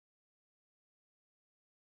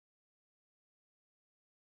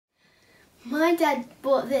My dad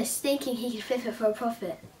bought this thinking he could flip it for a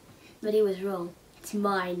profit, but he was wrong. It's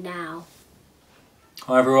mine now.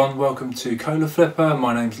 Hi everyone, welcome to Kola Flipper.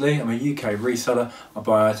 My name's Lee, I'm a UK reseller. I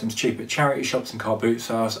buy items cheap at charity shops and car boot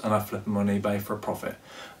sales and I flip them on eBay for a profit.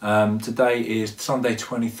 Today is Sunday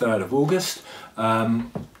 23rd of August.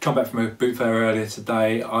 Come back from a boot fair earlier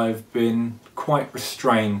today. I've been quite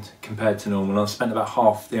restrained compared to normal. I've spent about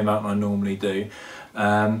half the amount I normally do.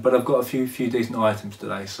 But I've got a few decent items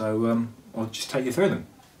today, so I'll just take you through them.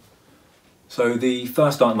 So the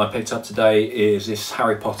first item I picked up today is this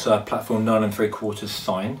Harry Potter platform 9 3/4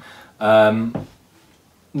 sign.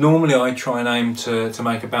 Normally I try and aim to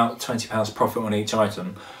make about £20 profit on each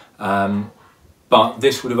item, but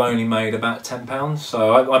this would have only made about £10,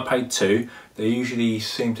 so I paid two. They usually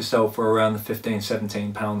seem to sell for around the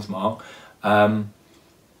 £15–17 mark,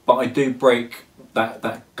 but I do break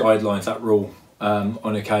that guidelines, that rule,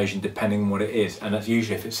 on occasion, depending on what it is, and that's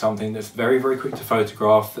usually if it's something that's very quick to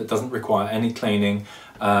photograph, that doesn't require any cleaning,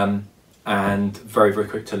 and very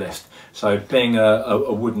quick to list. So being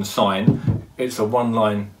a wooden sign, it's a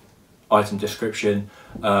one-line item description,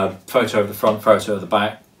 photo of the front, photo of the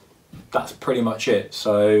back. That's pretty much it.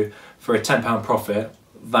 So for a £10 profit,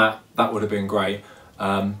 that would have been great,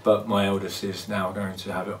 but my eldest is now going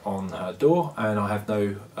to have it on her door, and I have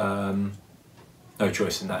no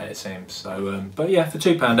choice in that, it seems. So, but yeah, for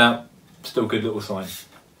 £2 out, still a good little sign.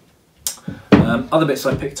 Other bits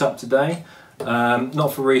I picked up today,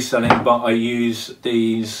 not for reselling, but I use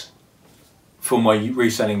these for my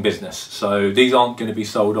reselling business. So these aren't going to be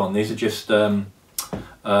sold on. These are just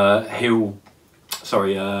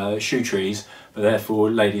shoe trees, but they're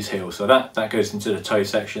for ladies' heels. So that goes into the toe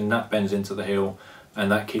section, that bends into the heel,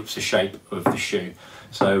 and that keeps the shape of the shoe.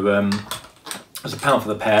 So it's £1 for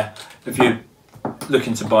the pair. If you're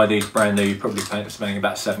looking to buy these brand new, you're probably spending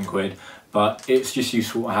about £7, but it's just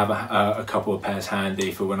useful to have a couple of pairs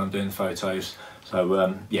handy for when I'm doing photos.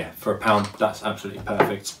 So yeah, for £1 that's absolutely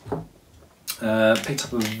perfect. Picked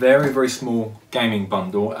up a very small gaming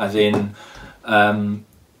bundle, as in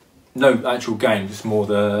no actual game, just more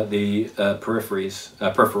the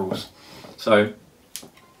peripherals. So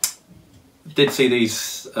did see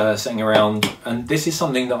these sitting around, and this is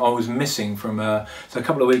something that I was missing from so a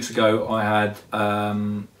couple of weeks ago I had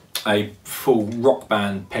a full Rock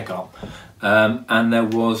Band pickup, and there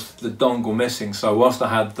was the dongle missing. So whilst I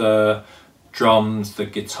had the drums, the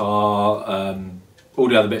guitar, all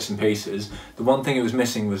the other bits and pieces, the one thing it was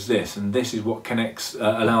missing was this, and this is what connects,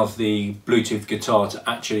 allows the Bluetooth guitar to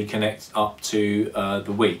actually connect up to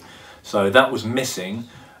the Wii. So that was missing,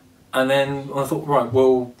 and then I thought, right,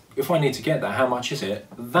 well, if I need to get that, how much is it?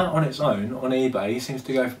 That on its own on eBay seems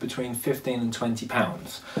to go for between £15 and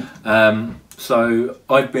 £20. So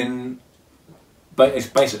I've been, but it's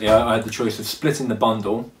basically I had the choice of splitting the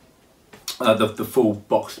bundle, the full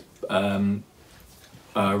box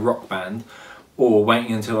Rock Band, or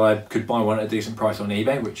waiting until I could buy one at a decent price on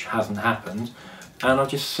eBay, which hasn't happened, and I've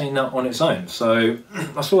just seen that on its own. So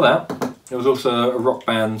I saw that. There was also a Rock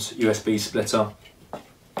Band USB splitter,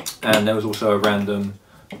 and there was also a random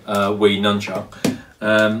Wii nunchuck.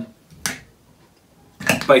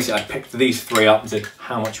 Basically I picked these three up and said,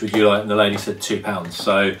 how much would you like? And the lady said £2.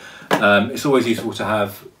 So it's always useful to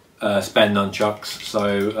have spare nunchucks.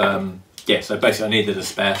 So yeah, so basically I needed a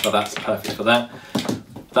spare, so that's perfect for that.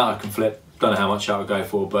 That I can flip. Don't know how much that would go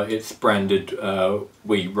for, but it's branded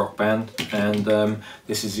Wii Rock Band, and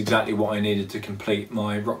this is exactly what I needed to complete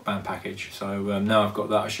my Rock Band package. So now I've got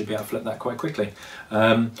that, I should be able to flip that quite quickly.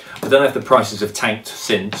 I don't know if the prices have tanked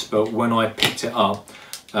since, but when I picked it up,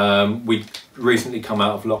 we'd recently come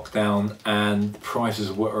out of lockdown and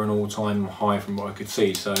prices were an all-time high from what I could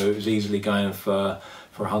see. So it was easily going for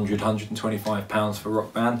 £100, £125 for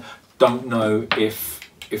Rock Band. Don't know if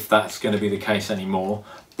that's going to be the case anymore,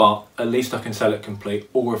 but at least I can sell it complete,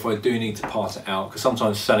 or if I do need to pass it out, because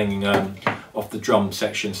sometimes selling off the drum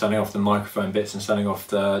section, selling off the microphone bits and selling off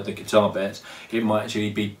the guitar bits, it might actually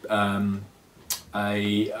be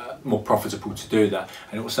more profitable to do that,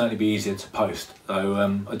 and it will certainly be easier to post.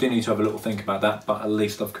 So I do need to have a little think about that, but at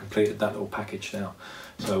least I've completed that little package now.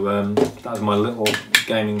 So that was my little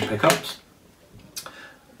gaming pickups.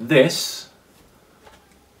 This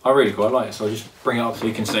I really quite like, so I'll just bring it up so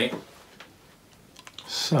you can see.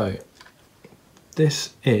 So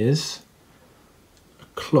this is a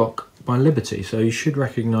clock by Liberty, so you should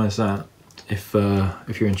recognise that if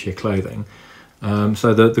you're into your clothing.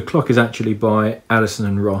 So the clock is actually by Addison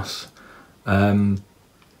and Ross,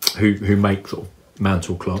 who make sort of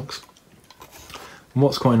mantle clocks. And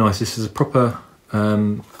what's quite nice, this is a proper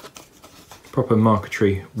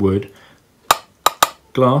marquetry wood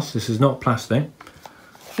glass. This is not plastic.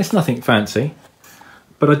 it's nothing fancy,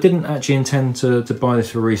 but I didn't actually intend to buy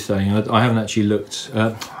this for reselling. I haven't actually looked,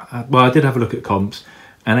 well, I did have a look at comps,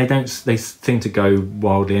 and they seem to go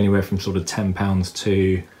wildly anywhere from sort of £10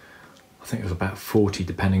 to, I think it was about 40,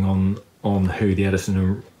 depending on who the Edison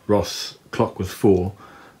and Ross clock was for.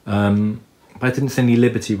 But I didn't see any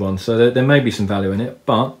Liberty ones, so there may be some value in it,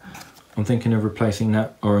 but I'm thinking of replacing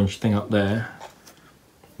that orange thing up there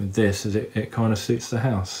with this, as it kind of suits the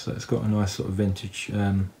house. So it's got a nice sort of vintage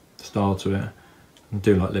style to it. I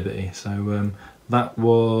do like Liberty, so that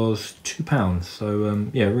was £2. So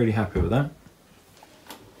yeah, really happy with that.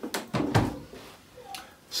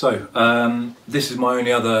 So this is my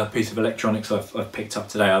only other piece of electronics I've picked up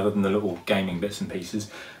today, other than the little gaming bits and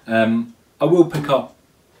pieces. I will pick up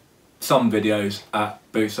some videos at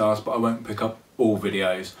boot sales, but I won't pick up all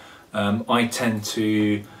videos. I tend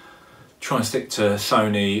to try and stick to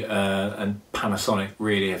Sony and Panasonic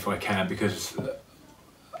really, if I can, because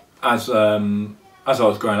as I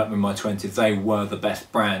was growing up in my 20s, they were the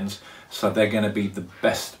best brands, so they're going to be the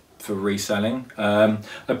best for reselling. I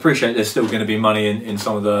appreciate there's still going to be money in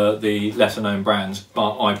some of the lesser known brands,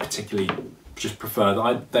 but I particularly just prefer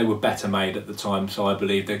that they were better made at the time, so I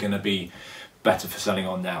believe they're going to be better for selling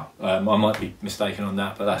on now. I might be mistaken on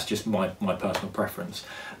that, but that's just my personal preference.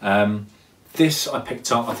 This I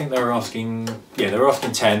picked up, I think they were asking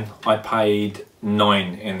 10, I paid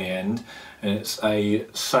 9 in the end, and it's a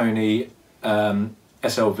Sony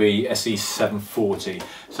SLV SE740,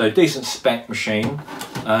 so decent spec machine.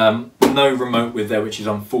 No remote with there, which is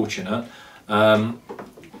unfortunate.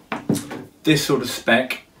 This sort of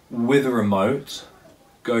spec with a remote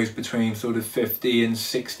goes between sort of 50 and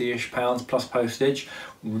 60-ish pounds plus postage.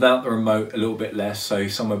 Without the remote, a little bit less, so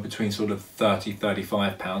somewhere between sort of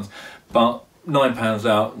 30-35 pounds. But £9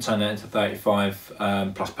 out and turn that into 35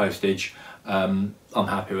 plus postage. I'm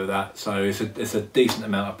happy with that. So it's a decent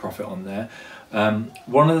amount of profit on there.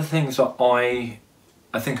 One of the things that I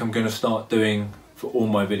think I'm going to start doing for all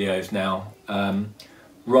my videos now,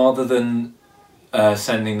 rather than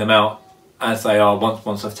sending them out as they are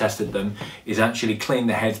once I've tested them, is actually clean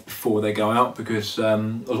the heads before they go out, because I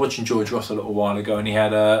was watching George Ross a little while ago, and he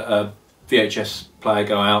had a VHS player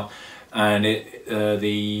go out, and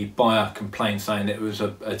the buyer complained saying that it was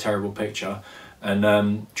a terrible picture,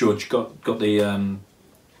 and George got the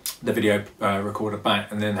video recorder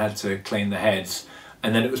back and then had to clean the heads,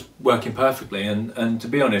 and then it was working perfectly. And to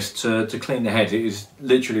be honest, to clean the head, it is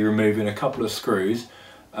literally removing a couple of screws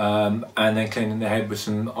and then cleaning the head with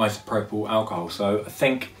some isopropyl alcohol. So I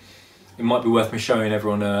think it might be worth me showing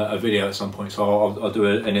everyone a video at some point, so I'll do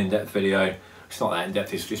an in-depth video. It's not that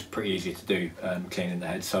in-depth, it's just pretty easy to do, cleaning the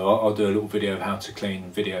head. So I'll do a little video of how to clean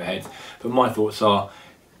video heads. But my thoughts are,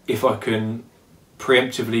 if I can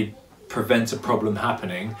preemptively prevent a problem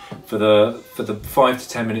happening for the 5 to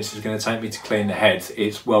 10 minutes it's going to take me to clean the heads,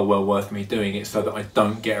 it's well worth me doing it, so that I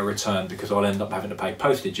don't get a return, because I'll end up having to pay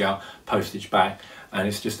postage out, postage back, and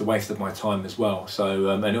it's just a waste of my time as well. So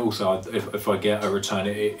and also if I get a return,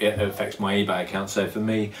 it affects my eBay account. So for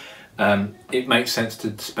me, it makes sense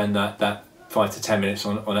to spend that 5 to 10 minutes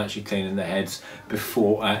on actually cleaning the heads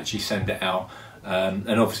before I actually send it out. And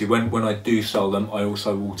obviously when I do sell them, I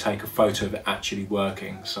also will take a photo of it actually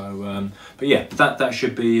working. So but yeah, that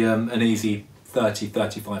should be an easy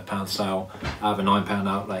 £30–35 sale out of a £9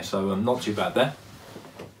 outlay, so not too bad there.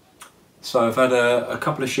 So I've had a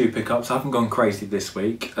couple of shoe pickups. I haven't gone crazy this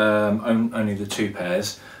week, only the 2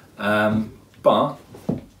 pairs, but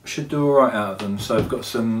should do alright out of them. So I've got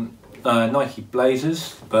some Nike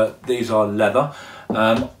Blazers, but these are leather.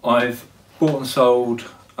 I've bought and sold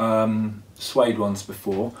suede ones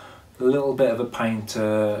before. A little bit of a pain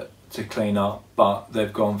to clean up, but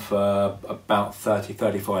they've gone for about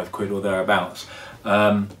 30–35 quid or thereabouts.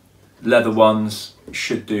 Leather ones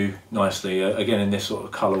should do nicely, again in this sort of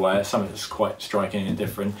colourway. It's something that's quite striking and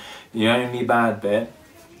different. The only bad bit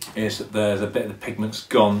is that there's a bit of the pigment's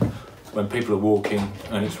gone when people are walking,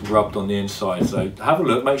 and it's rubbed on the inside. So have a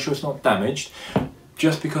look, make sure it's not damaged.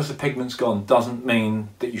 Just because the pigment's gone doesn't mean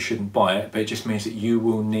that you shouldn't buy it, but it just means that you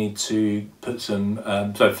will need to put some,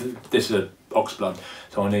 so this is oxblood,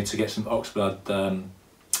 so I need to get some oxblood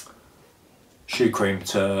shoe cream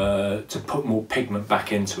to put more pigment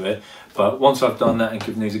back into it. But once I've done that and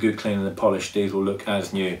given these a good clean and a polish, these will look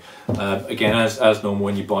as new. Again, as normal,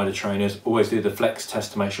 when you buy the trainers, always do the flex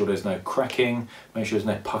test to make sure there's no cracking, make sure there's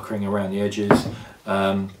no puckering around the edges.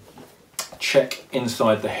 Check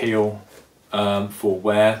inside the heel for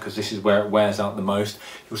wear, because this is where it wears out the most.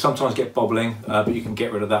 You'll sometimes get bobbling, but you can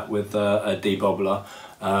get rid of that with a debobbler.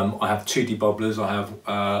 I have two debobblers. I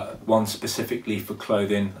have one specifically for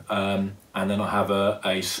clothing, and then I have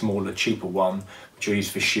a smaller, cheaper one which I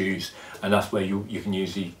use for shoes, and that's where you can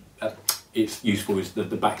use the it's useful is the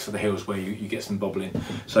backs of the heels where you get some bobbling.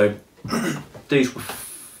 So these were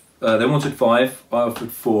they wanted 5, I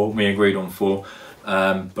offered 4, we agreed on 4,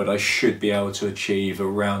 but I should be able to achieve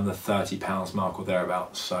around the £30 mark or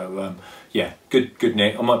thereabouts. So yeah, good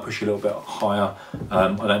knit. I might push a little bit higher. I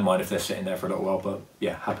don't mind if they're sitting there for a little while, but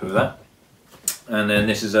yeah, happy with that. And then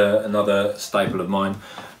this is another staple of mine,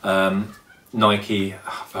 Nike.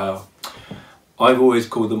 I've always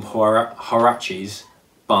called them Huaraches,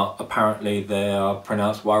 but apparently they are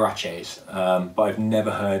pronounced Huaraches, but I've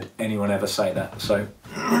never heard anyone ever say that. So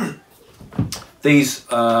these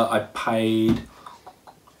I paid,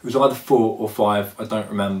 it was either 4 or 5, I don't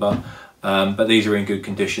remember, but these are in good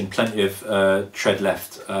condition, plenty of tread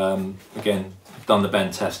left. Again, done the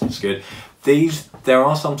bend test, it's good. There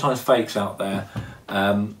are sometimes fakes out there,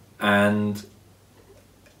 and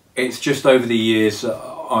it's just over the years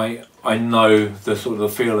I know the sort of the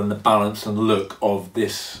feel and the balance and look of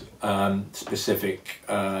this specific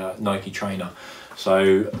Nike trainer.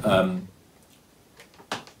 So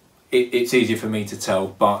it's easier for me to tell,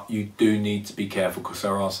 but you do need to be careful because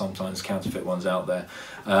there are sometimes counterfeit ones out there.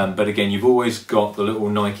 But again, you've always got the little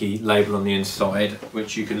Nike label on the inside,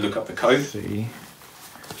 which you can look up the code. See,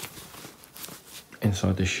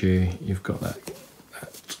 inside the shoe, you've got that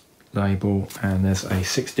label, and there's a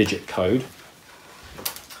 6-digit code.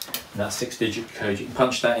 And that 6-digit code, you can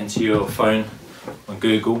punch that into your phone on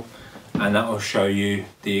Google, and that will show you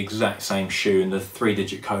the exact same shoe, and the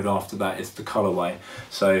 3-digit code after that is the colourway.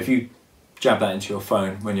 So if you jab that into your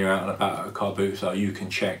phone when you're out and about at a car boot sale, you can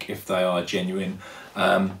check if they are genuine.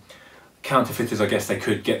 Counterfeiters, I guess they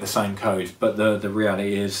could get the same code, but the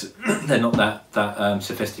reality is they're not that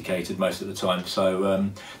sophisticated most of the time. So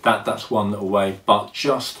that's one little way, but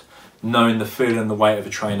just knowing the feel and the weight of a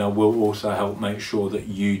trainer will also help make sure that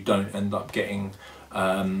you don't end up getting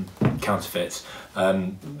counterfeits.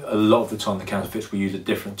 A lot of the time the counterfeits will use a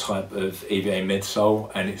different type of EVA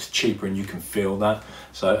midsole, and it's cheaper and you can feel that.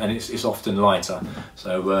 So, and it's often lighter.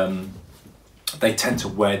 So they tend to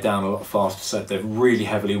wear down a lot faster. So if they're really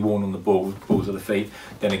heavily worn on the balls of the feet,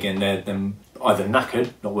 then again they're either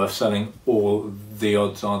knackered, not worth selling, or the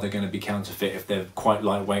odds are they're going to be counterfeit if they're quite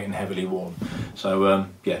lightweight and heavily worn. So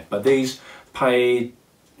yeah, but these paid,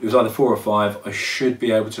 it was either 4 or 5. I should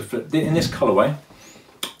be able to flip in this colourway.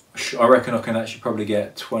 I reckon I can actually probably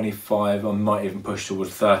get 25. I might even push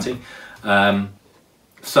towards 30.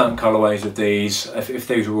 Certain colourways of these, if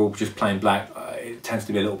these were all just plain black, it tends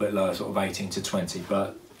to be a little bit lower, sort of 18 to 20,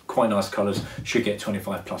 but quite nice colours. Should get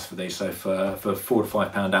 25 plus for these. So for £4 to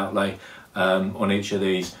 £5 outlay on each of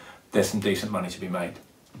these, there's some decent money to be made.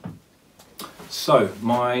 So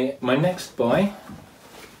my next buy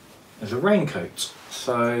is a raincoat.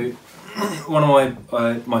 So one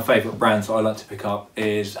of my favourite brands that I like to pick up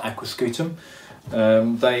is Aquascutum.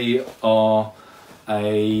 They are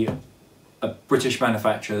a British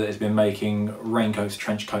manufacturer that has been making raincoats,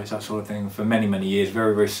 trench coats, that sort of thing for many years.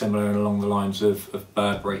 Very similar and along the lines of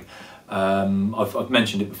Burberry. I've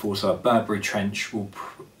mentioned it before. So a Burberry trench,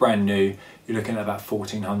 brand new, you're looking at about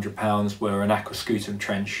 £1,400, where an Aquascutum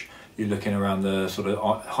trench you're looking around the sort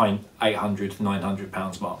of high £800 to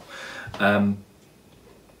 £900 mark.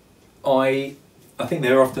 I think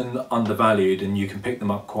they're often undervalued and you can pick them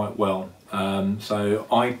up quite well. So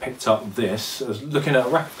I picked up this, I was looking at a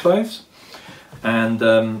rack of clothes, and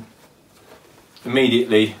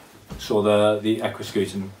immediately saw the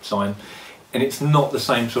Aquascutum sign, and it's not the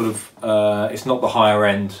same sort of, it's not the higher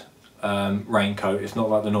end raincoat, it's not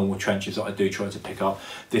like the normal trenches that I do try to pick up.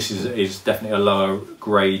 This is definitely a lower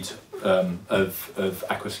grade of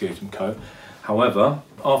Aquascutum coat. However,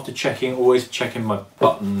 after checking, always checking my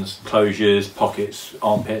buttons, closures, pockets,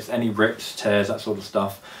 armpits, any rips, tears, that sort of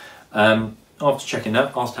stuff. After checking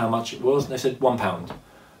that, asked how much it was, and they said £1.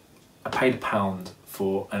 I paid £1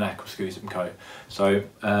 for an Aquascutum coat. So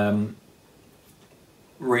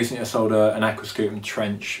recently I sold an Aquascutum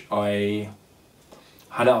trench. I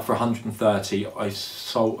had it up for 130. I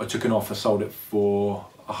took an offer, sold it for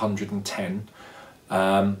 110.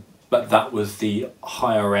 But that was the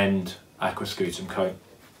higher end Aquascutum coat.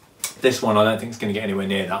 This one I don't think it's going to get anywhere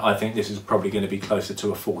near that. I think this is probably going to be closer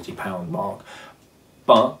to a £40 mark.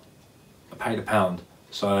 But I paid £1.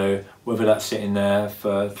 So whether that's sitting there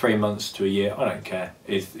for 3 months to a year, I don't care.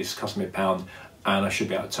 It's cost me £1, and I should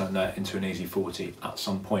be able to turn that into an easy 40 at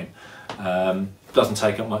some point. Doesn't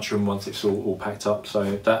take up much room once it's all packed up.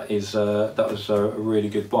 So that was a really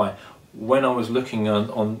good buy. When I was looking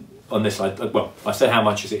on on this side, well, I said how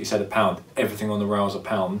much is it, he said £1. Everything on the rail's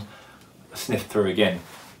 £1. I sniffed through again,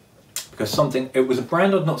 because it was a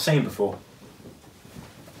brand I'd not seen before.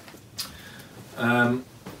 It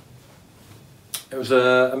was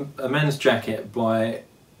a men's jacket by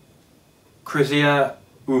Reselling.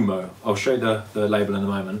 I'll show you the label in a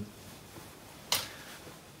moment.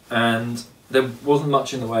 And there wasn't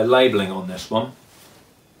much in the way of labelling on this one.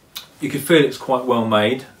 You could feel it's quite well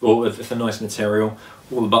made, or it's a nice material.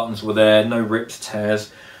 All the buttons were there, no rips,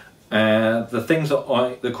 tears. The things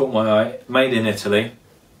that caught my eye, made in Italy.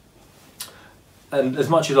 And as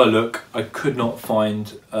much as I look, I could not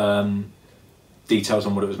find details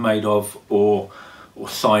on what it was made of, or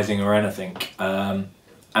sizing or anything.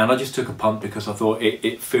 And I just took a punt because I thought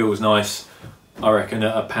it feels nice. I reckon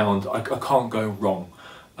at £1, I can't go wrong.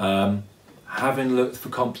 Having looked for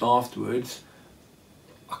comps afterwards,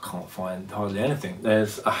 I can't find hardly anything.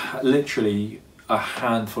 There's literally a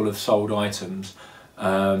handful of sold items.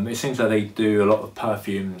 It seems like they do a lot of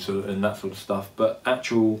perfumes and that sort of stuff, but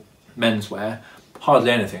actual menswear,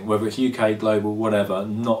 hardly anything, whether it's UK, global, whatever,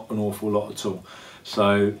 not an awful lot at all.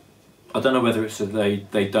 So I don't know whether it's that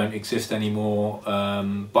they don't exist anymore,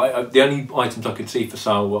 but the only items I could see for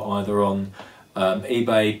sale were either on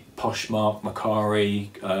eBay, Poshmark,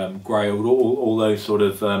 Markk, Grailed, all those sort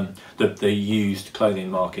of the used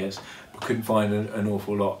clothing markets. I couldn't find an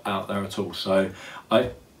awful lot out there at all. So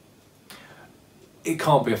it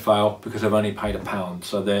can't be a fail because I've only paid £1.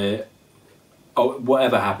 So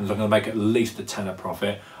whatever happens, I'm going to make at least a tenner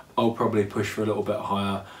profit. I'll probably push for a little bit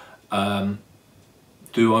higher.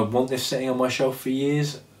 Do I want this sitting on my shelf for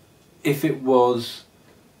years? If it was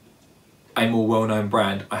a more well-known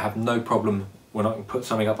brand, I have no problem when I can put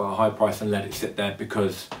something up at a high price and let it sit there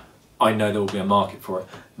because I know there will be a market for it.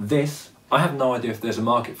 This, I have no idea if there's a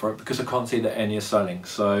market for it because I can't see that any are selling.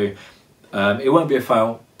 So it won't be a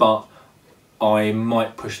fail, but I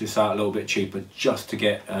might push this out a little bit cheaper just to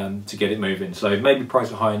get it moving. So maybe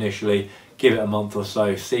price it high initially, give it a month or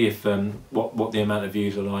so, see if what the amount of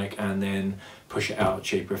views are like, and then push it out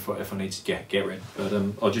cheaper if I need to get rid. But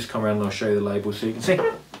I'll just come around and I'll show you the label so you can see.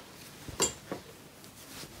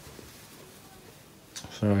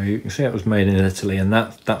 So you can see it was made in Italy, and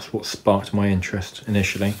that's what sparked my interest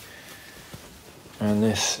initially. And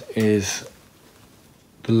this is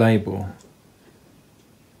the label.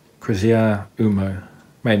 Reselling,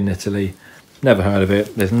 made in Italy. Never heard of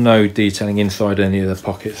it. There's no detailing inside any of the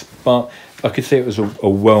pockets, but I could see it was a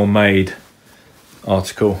well-made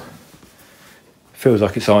article. Feels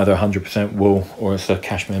like it's either 100% wool or it's a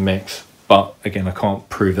cashmere mix, but again, I can't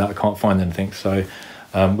prove that. I can't find anything, so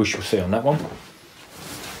we shall see on that one.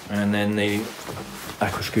 And then the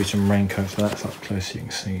Aquascutum raincoat, so that's up close, you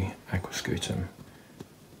can see Aquascutum.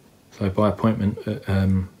 So by appointment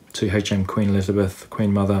to HM Queen Elizabeth,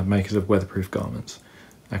 Queen Mother, makers of weatherproof garments.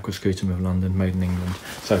 Aquascutum of London, made in England.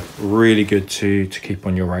 So really good to keep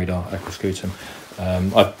on your radar, Aquascutum.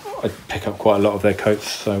 I pick up quite a lot of their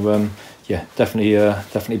coats, so yeah,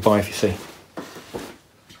 definitely buy if you see.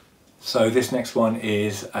 So this next one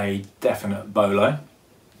is a definite bolo.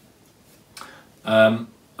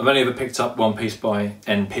 I've only ever picked up one piece by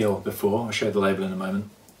N-Peel before. I'll show you the label in a moment.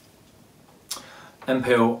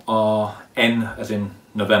 N-Peel are N as in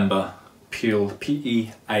November, Peel,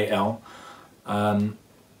 P-E-A-L.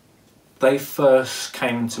 They first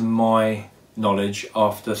came to my knowledge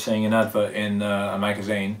after seeing an advert in a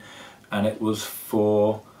magazine, and it was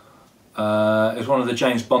for it was one of the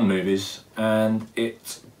James Bond movies, and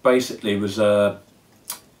it basically was a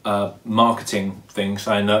marketing thing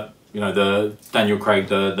saying that, you know, the Daniel Craig,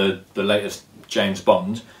 the latest James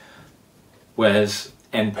Bond, wears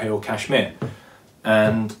N-Peel cashmere,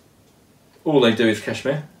 and all they do is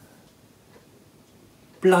cashmere.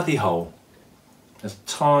 Bloody hole. There's a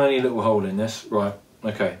tiny little hole in this. Right,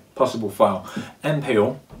 okay, possible fail.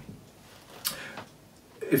 N-Peel,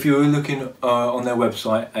 if you were looking on their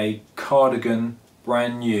website, a cardigan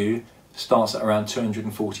brand new starts at around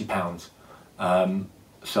 £240.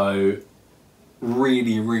 So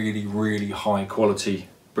really high quality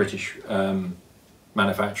British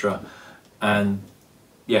manufacturer, and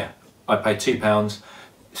yeah, I paid £2.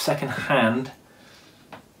 Second hand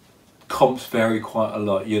comps vary quite a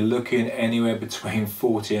lot. You're looking anywhere between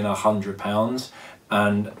 £40 and £100,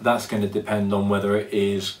 and that's going to depend on whether it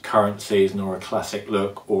is current season or a classic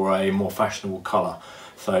look or a more fashionable colour.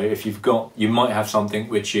 So if you've got, you might have something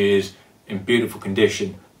which is in beautiful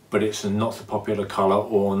condition but it's a not so popular colour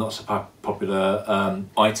or not so popular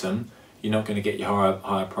item, you're not going to get your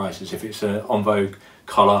higher prices. If it's an en vogue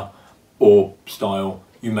colour or style,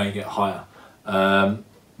 you may get higher.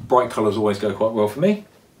 Bright colours always go quite well for me.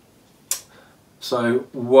 So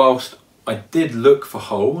whilst I did look for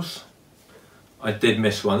holes, I did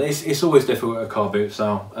miss one. It's always difficult at a car boot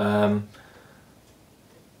sale.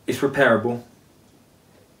 It's repairable,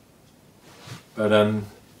 but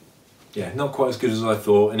yeah, not quite as good as I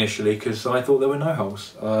thought initially, because I thought there were no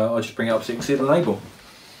holes. I'll just bring it up so you can see the label.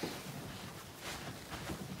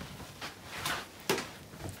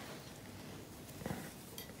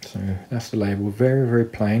 So that's the label, very, very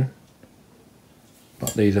plain,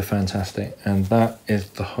 but these are fantastic. And that is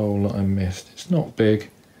the hole that I missed. It's not big,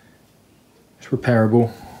 it's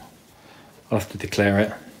repairable. I'll have to declare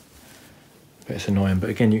it, but it's annoying. But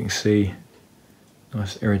again, you can see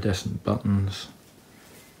nice iridescent buttons,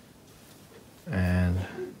 and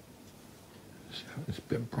it's a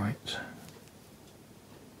bit bright.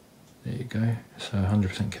 There you go. So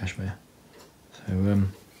 100% cashmere. So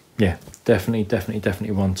yeah,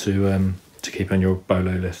 definitely one to keep on your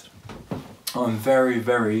BOLO list. I'm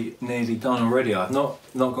very nearly done already. I've not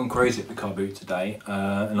gone crazy at the car boot today,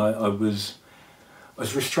 and I was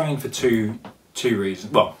restrained for two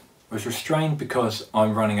reasons. Well, I was restrained because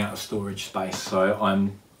I'm running out of storage space, so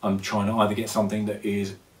I'm trying to either get something that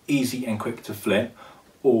is easy and quick to flip,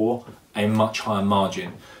 or a much higher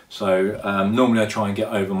margin. So normally I try and get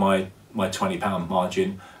over my £20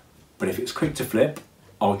 margin, but if it's quick to flip,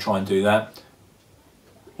 I'll try and do that,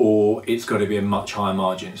 or it's got to be a much higher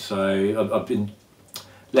margin. So I've been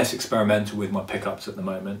less experimental with my pickups at the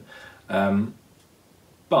moment,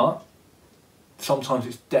 but sometimes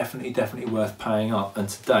it's definitely worth paying up, and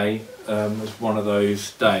today was one of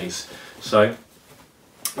those days. So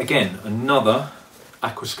again, another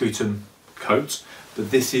Aquascutum coat,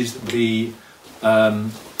 but this is the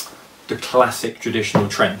classic traditional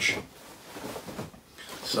trench.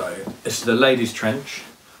 So this is the ladies' trench,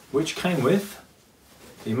 which came with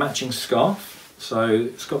the matching scarf. So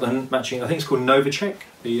it's got the matching, I think it's called Nova Check.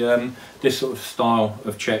 The this sort of style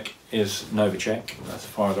of check is Nova Check, that's as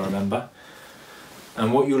far as I remember.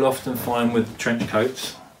 And what you'll often find with trench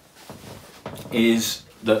coats is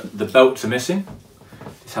that the belts are missing.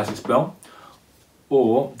 This has its belt,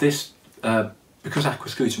 or this, because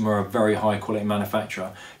Aquascutum are a very high quality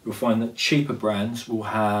manufacturer, you'll find that cheaper brands will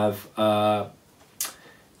have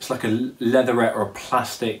it's like a leatherette or a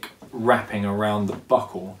plastic wrapping around the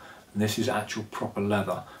buckle, and this is actual proper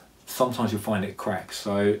leather. Sometimes you'll find it cracks,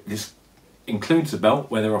 so this includes the belt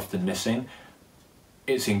where they're often missing.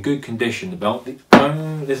 It's in good condition, the belt.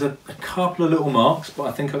 There's a couple of little marks, but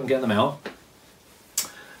I think I can get them out.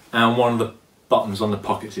 And one of the buttons on the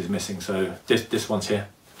pockets is missing, so this one's here.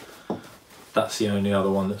 That's the only other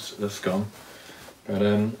one that's gone. But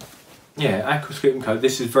yeah, Aquascutum coat.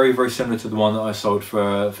 This is very similar to the one that I sold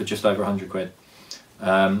for just over 100 quid.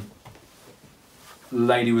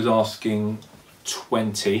 Lady was asking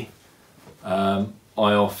 20. I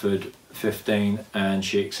offered 15 and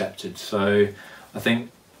she accepted. So I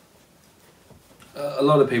think a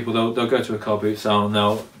lot of people, they'll go to a car boot sale and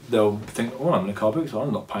they'll think, oh, I'm in a car boot, so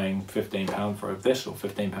I'm not paying £15 for this or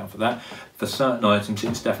 £15 for that. For certain items,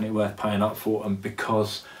 it's definitely worth paying up for, and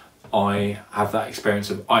because I have that experience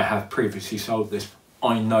of, I have previously sold this,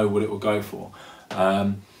 I know what it will go for.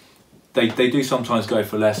 They do sometimes go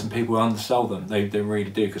for less, and people undersell them. They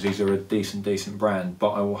really do, because these are a decent brand.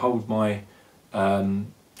 But I will hold my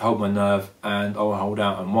nerve, and I will hold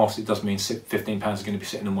out. And whilst it does mean £15 is going to be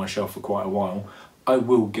sitting on my shelf for quite a while, I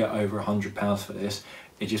will get over £100 for this.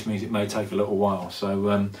 It just means it may take a little while.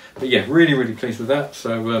 So, but yeah, really pleased with that.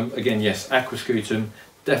 So again, yes, Aquascutum,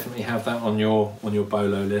 definitely have that on your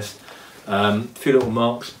BOLO list. A few little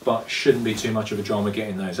marks, but shouldn't be too much of a drama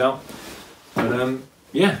getting those out. But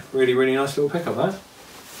yeah, really nice little pickup that.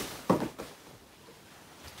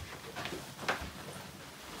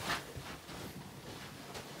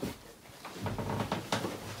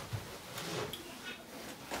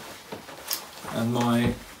 And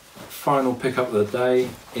my final pickup of the day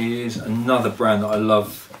is another brand that I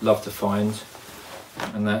love to find,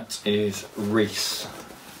 and that is Reese.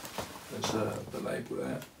 There's the label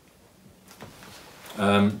there.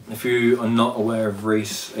 If you are not aware of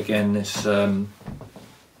Reese, again, it's a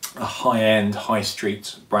high-end, high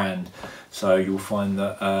street brand. So you'll find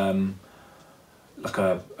that like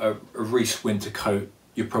a Reese winter coat,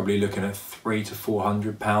 you're probably looking at £300 to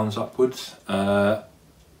 £400 upwards.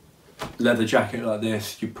 Leather jacket like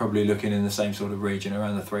this, you're probably looking in the same sort of region,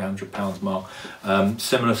 around the £300 mark.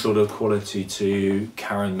 Similar sort of quality to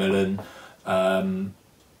Karen Millen.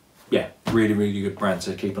 Yeah, really good brand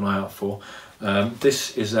to keep an eye out for.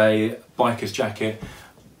 This is a biker's jacket.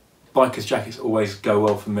 Biker's jackets always go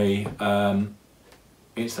well for me.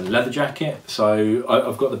 it's a leather jacket, so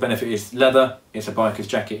I've got the benefit, it's leather, it's a biker's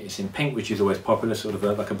jacket, it's in pink, which is always popular, sort of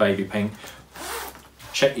like a baby pink.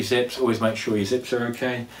 Check your zips, always make sure your zips are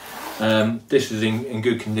okay. This is in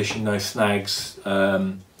good condition, no snags.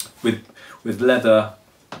 With leather,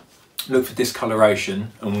 look for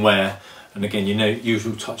discoloration and wear, and again, you know,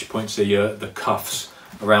 usual touch points are the cuffs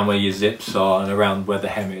around where your zips are and around where the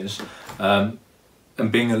hem is. And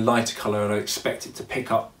being a lighter colour, I expect it to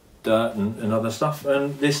pick up dirt and other stuff,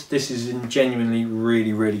 and this is in genuinely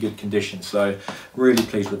really good condition, so really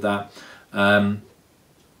pleased with that.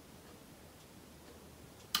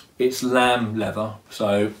 It's lamb leather,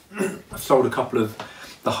 so I've sold a couple of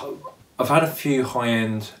I've had a few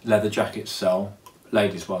high-end leather jackets sell,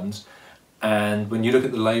 ladies ones, and when you look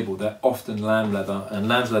at the label, they're often lamb leather, and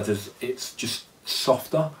lamb's leather, it's just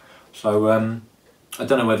softer, so I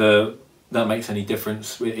don't know whether that makes any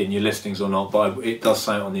difference in your listings or not, but it does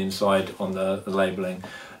say it on the inside on the labelling.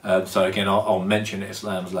 So again, I'll mention it's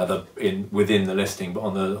lamb's leather within the listing, but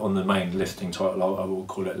on the main listing title, I will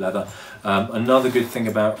call it leather. Another good thing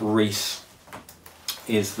about Reese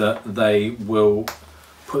is that they will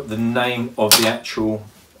put the name of the actual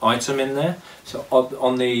item in there. So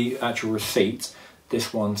on the actual receipt,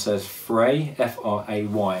 this one says Fray,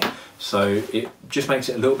 F-R-A-Y. So it just makes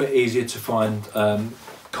it a little bit easier to find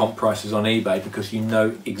comp prices on eBay, because you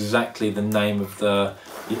know exactly the name of the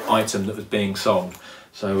item that was being sold.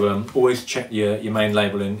 So always check your main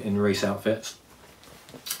label in Reese outfits.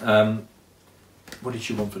 What did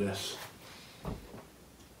she want for this?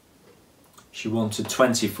 She wanted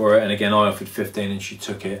 20 for it, and again I offered 15 and she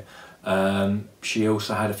took it. She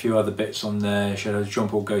also had a few other bits on there. She had a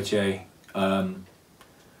Jean-Paul Gaultier.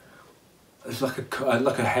 It's like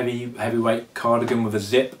a heavyweight cardigan with a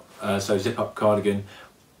zip, so zip up cardigan,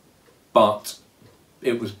 but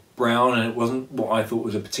it was brown and it wasn't what I thought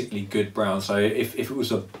was a particularly good brown. So if it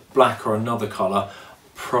was a black or another colour,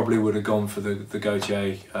 probably would have gone for the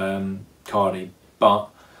Gaultier cardi, but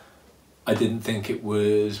I didn't think it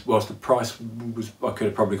was, whilst the price was, I could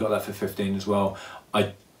have probably got that for 15 as well.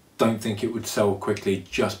 I don't think it would sell quickly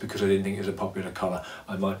just because I didn't think it was a popular colour.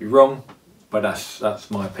 I might be wrong, but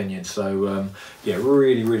that's my opinion. So yeah,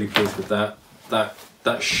 really pleased with that.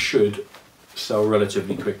 That should sell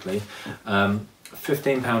relatively quickly.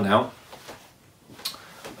 £15 out.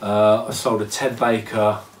 I sold a Ted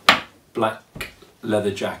Baker black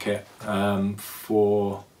leather jacket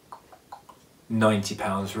for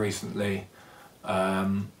 £90 recently.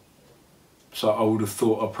 So I would have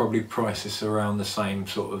thought I'll probably price this around the same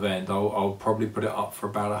sort of end. I'll probably put it up for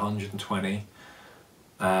about 120.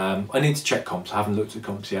 I need to check comps, I haven't looked at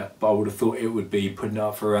comps yet, but I would have thought it would be putting it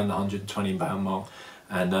up for around the £120 mark,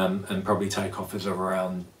 and probably take offers of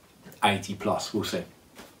around 80 plus, we'll see.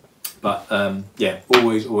 But yeah,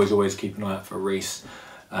 always keep an eye out for Reese.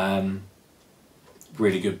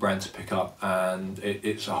 Really good brand to pick up, and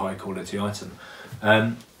it's a high quality item.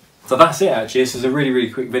 So that's it actually. This is a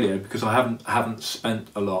really quick video because I haven't spent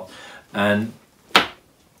a lot, and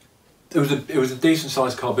it was a decent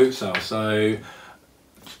sized car boot sale. So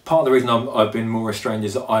part of the reason I've been more restrained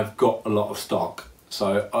is that I've got a lot of stock.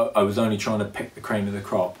 So I was only trying to pick the cream of the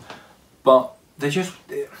crop, but there just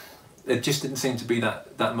didn't seem to be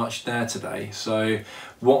that much there today. So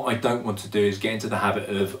what I don't want to do is get into the habit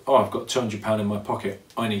of, oh, I've got £200 in my pocket,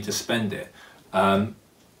 I need to spend it. I've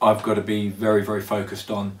got to be very focused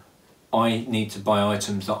on, I need to buy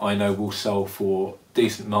items that I know will sell for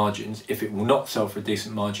decent margins. If it will not sell for a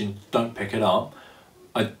decent margin, don't pick it up.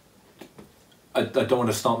 I don't want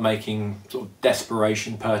to start making sort of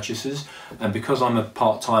desperation purchases, and because I'm a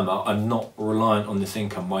part-timer, I'm not reliant on this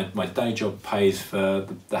income. My day job pays for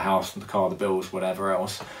the house and the car, the bills, whatever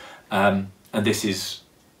else, and this is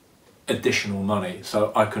additional money,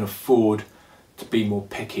 so I can afford to be more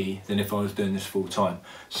picky than if I was doing this full-time.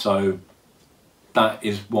 So that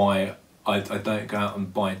is why I don't go out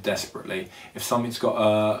and buy desperately. If something's got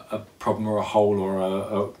a problem or a hole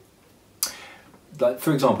or like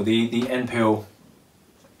for example the NPL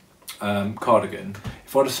cardigan,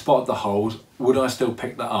 if I'd have spotted the holes, would I still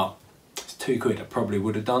pick that up? It's £2, I probably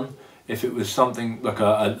would have done. If it was something like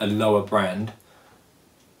a lower brand,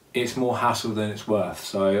 it's more hassle than it's worth.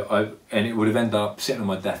 So and it would have ended up sitting on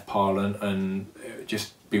my death pile and it would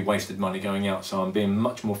just be wasted money going out. So I'm being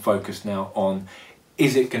much more focused now on,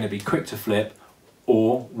 is it going to be quick to flip,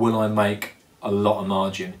 or will I make a lot of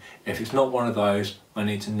margin? If it's not one of those, I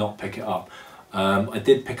need to not pick it up. I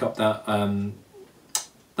did pick up that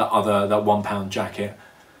that £1 jacket,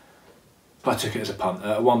 but I took it as a punt.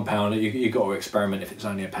 At £1, you got to experiment if it's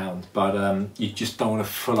only £1, but you just don't want to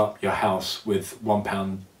fill up your house with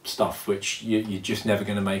 £1 stuff which you're just never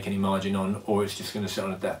going to make any margin on, or it's just going to sit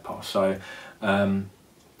on a death pass. So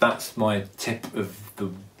that's my tip of the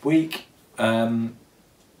week.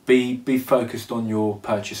 Be focused on your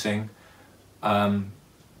purchasing,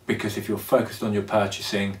 because if you're focused on your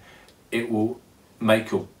purchasing, it will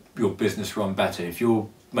make your business run better. If you're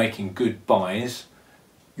making good buys,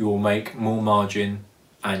 you'll make more margin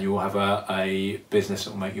and you'll have a business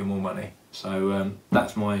that will make you more money. So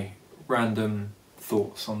that's my random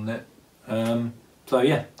thoughts on it. So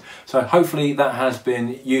yeah, so hopefully that has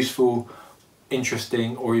been useful,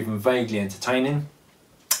 interesting, or even vaguely entertaining.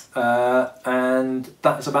 And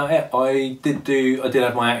that's about it. I did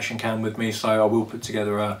have my action cam with me, so I will put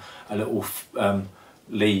together a little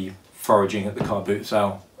Lee foraging at the car boot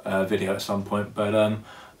sale video at some point, but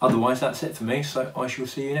otherwise that's it for me, so I shall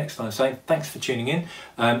see you next time. So thanks for tuning in.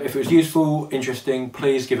 If it was useful, interesting,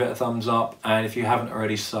 please give it a thumbs up, and if you haven't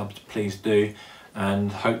already subbed, please do,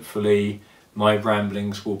 and hopefully my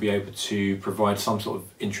ramblings will be able to provide some sort of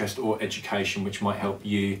interest or education which might help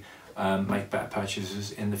you make better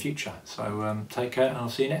purchases in the future. So take care, and I'll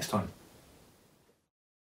see you next time.